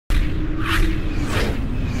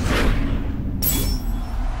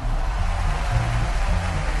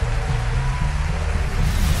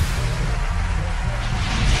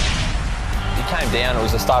down. It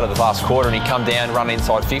was the start of the last quarter, and he come down, run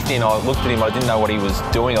inside 50, and I looked at him. I didn't know what he was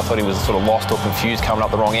doing. I thought he was sort of lost or confused, coming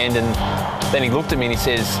up the wrong end. And then he looked at me and he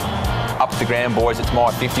says, "Up the ground, boys. It's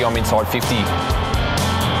my 50. I'm inside 50."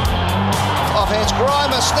 Offhands,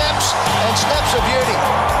 Grima snaps, and snaps a beauty.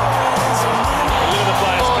 Look at the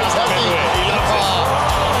players come from everywhere. He loves it.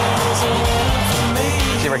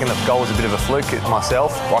 I reckon the goal was a bit of a fluke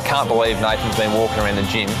myself. I can't believe Nathan's been walking around the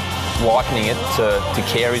gym likening it to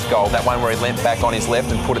Carey's goal. That one where he leant back on his left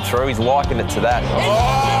and put it through, he's likened it to that.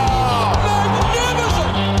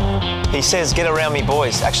 He says, "Get around me,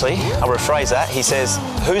 boys." Actually, I'll rephrase that. He says,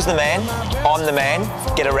 "Who's the man? I'm the man.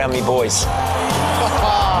 Get around me, boys."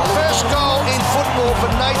 First goal in football for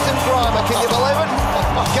Nathan Grima. Can you believe it?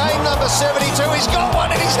 Game number 72. He's got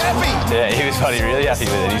one and he's happy. Yeah, he was really happy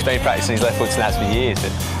with it. He's been practicing his left foot snaps for years.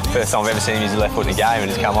 But first time I've ever seen him use his left foot in a game and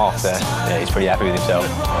it's come off. So yeah, he's pretty happy with himself.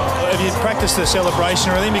 Have you practiced the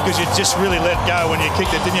celebration or anything? Because you just really let go when you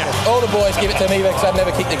kicked it, didn't you? All the boys give it to me because I've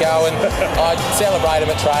never kicked a goal, and I celebrate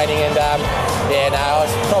them at training. And I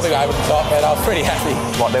was probably over the top, but I was pretty happy.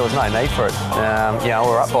 Like, there was no need for it. We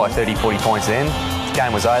were up by 30, 40 points then. The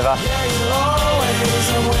game was over.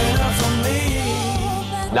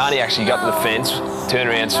 Nani actually got to the fence, turned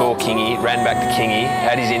around, saw Kingy, ran back to Kingy,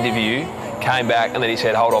 had his interview, came back, and then he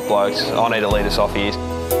said, "Hold up, blokes, I need to lead us off here."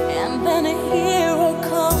 And then a hero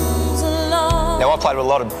comes along. Now, I played with a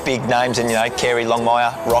lot of big names, and Carey,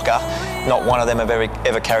 Longmire, Rocker. Not one of them have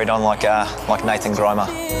ever carried on like Nathan Grima.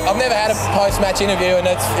 I've never had a post-match interview, and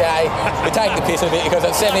it's we take the piss a bit because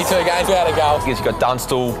it's 72 games without a goal. You've got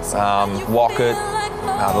Dunstall, Lockett,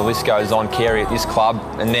 the list goes on, Carey at this club,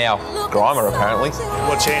 and now Grima apparently.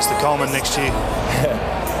 What chance to Coleman next year?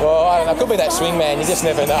 Well, I don't know, it could be that swing man, you just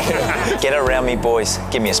never know. Get around me, boys.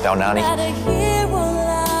 Give me a spell, Nani.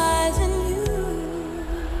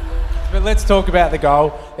 But let's talk about the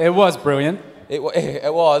goal. It was brilliant. It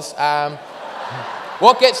was.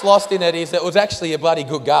 What gets lost in it is it was actually a bloody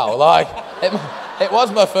good goal. Like, it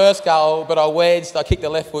was my first goal, but I wedged, I kicked the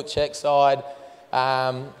left foot check side,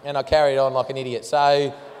 and I carried on like an idiot.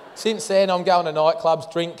 So since then, I'm going to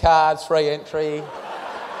nightclubs, drink cards, free entry.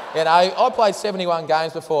 I played 71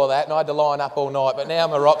 games before that, and I had to line up all night, but now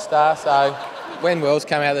I'm a rock star, so when Wells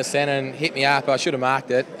came out of the centre and hit me up, I should have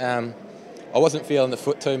marked it. I wasn't feeling the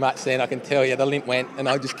foot too much then, I can tell you. The limp went, and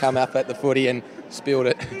I just come up at the footy and spilled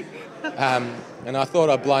it. And I thought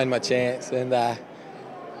I'd blown my chance, and the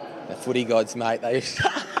footy gods, mate, they...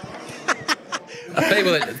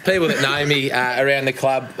 People that know me around the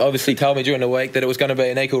club obviously told me during the week that it was going to be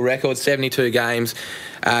an equal record, 72 games,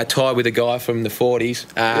 tied with a guy from the 40s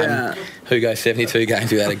who goes 72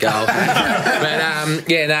 games without a goal.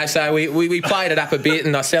 But so we played it up a bit,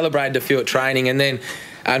 and I celebrated a few at training, and then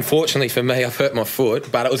unfortunately for me, I've hurt my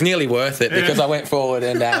foot, but it was nearly worth it because I went forward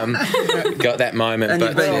and got that moment. And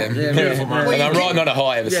I'm riding on a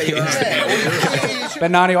high ever since. But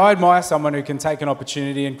Nani, I admire someone who can take an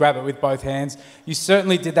opportunity and grab it with both hands. You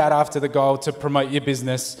certainly did that after the goal to promote your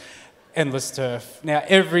business, Endless Turf. Now,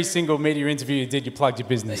 every single media interview you did, you plugged your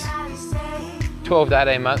business. 12 to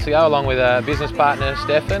 18 months ago, along with a business partner,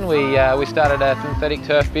 Stefan, we started a synthetic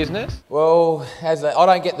turf business. Well, I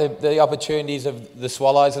don't get the opportunities of the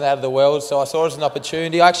Swallows and out of the world, so I saw it as an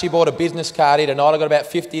opportunity. I actually bought a business card here tonight. I got about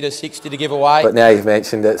 50 to 60 to give away. But now you've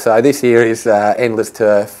mentioned it, so this here is Endless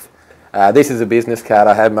Turf. This is a business card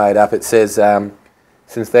I have made up. It says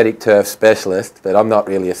synthetic turf specialist, but I'm not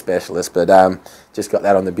really a specialist, but just got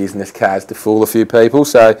that on the business cards to fool a few people.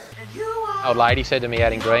 So. Old lady said to me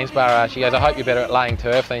out in Greensborough, she goes, "I hope you're better at laying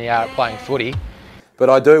turf than you are at playing footy." But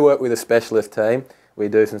I do work with a specialist team. We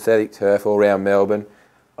do synthetic turf all around Melbourne.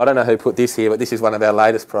 I don't know who put this here, but this is one of our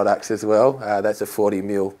latest products as well. That's a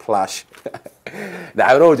 40mm plush. No,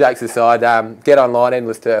 but all jokes aside, get online,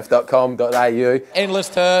 endlessturf.com.au. Endless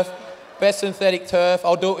Turf, best synthetic turf.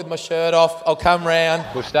 I'll do it with my shirt off. I'll come round.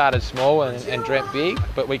 We've started small and dreamt big,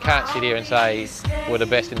 but we can't sit here and say we're the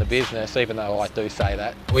best in the business, even though I do say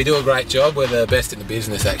that. We do a great job. We're the best in the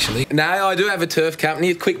business, actually. No, I do have a turf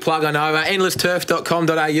company. A quick plug on over,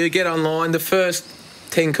 endlessturf.com.au. Get online. The first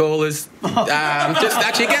 10 callers, just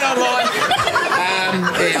actually get online.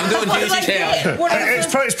 I'm doing Hughes' house.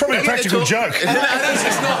 It's probably a practical joke. No,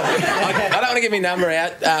 it's not. I don't want to give my number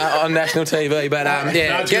out on national TV, but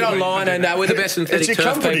get online, and we're the best synthetic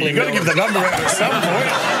turf people in Melbourne. You've got to give the number out at some point.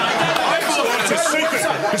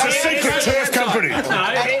 It's a secret turf company.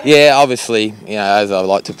 Yeah, obviously, as I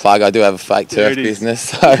like to plug, I do have a fake turf business.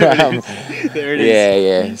 So, there it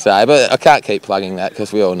is. Yeah. So, but I can't keep plugging that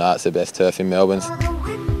because we all know it's the best turf in Melbourne.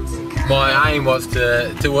 My aim was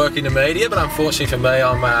to work in the media, but unfortunately for me,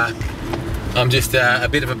 I'm just a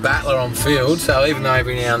bit of a battler on field. So even though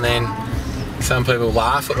every now and then Some people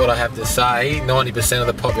laugh at what I have to say. 90% of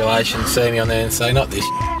the population see me on there and say, not this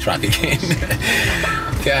truck again.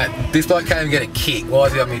 This bloke can't even get a kick. Why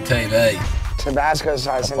is he on my TV? Tabasco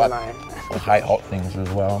sauce in mine. I hate hot things as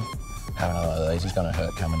well. Having another of these is going to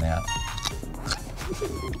hurt coming out.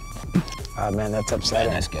 Oh man, that's upsetting.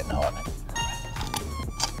 Man, that's getting hot.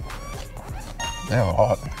 They're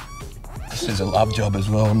hot. This is a love job as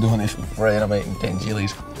well. I'm doing this for free and I'm eating 10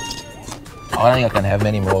 chilies. I don't think I can have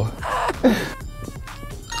many more.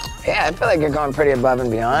 Yeah, I feel like you're going pretty above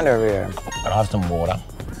and beyond over here. I'll have some water.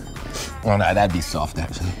 Oh no, that'd be soft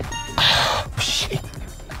actually. Oh, shit.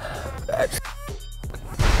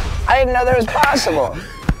 I didn't know that was possible.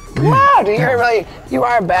 Wow, you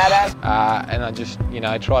are a badass. And I just,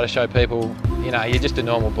 try to show people, you're just a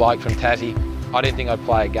normal bloke from Tassie. I didn't think I'd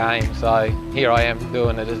play a game, so here I am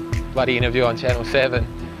doing a bloody interview on Channel 7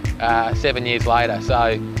 7 years later. So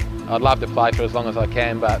I'd love to play for as long as I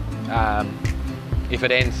can, but if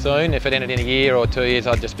it ends soon, if it ended in a year or 2 years,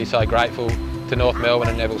 I'd just be so grateful to North Melbourne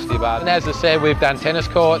and Neville Stibbard. And as I said, we've done tennis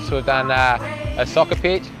courts, we've done a soccer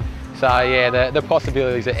pitch, so yeah, the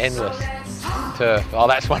possibilities are endless. Turf, oh,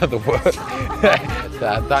 that's one of the worst.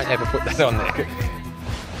 So don't ever put that on there.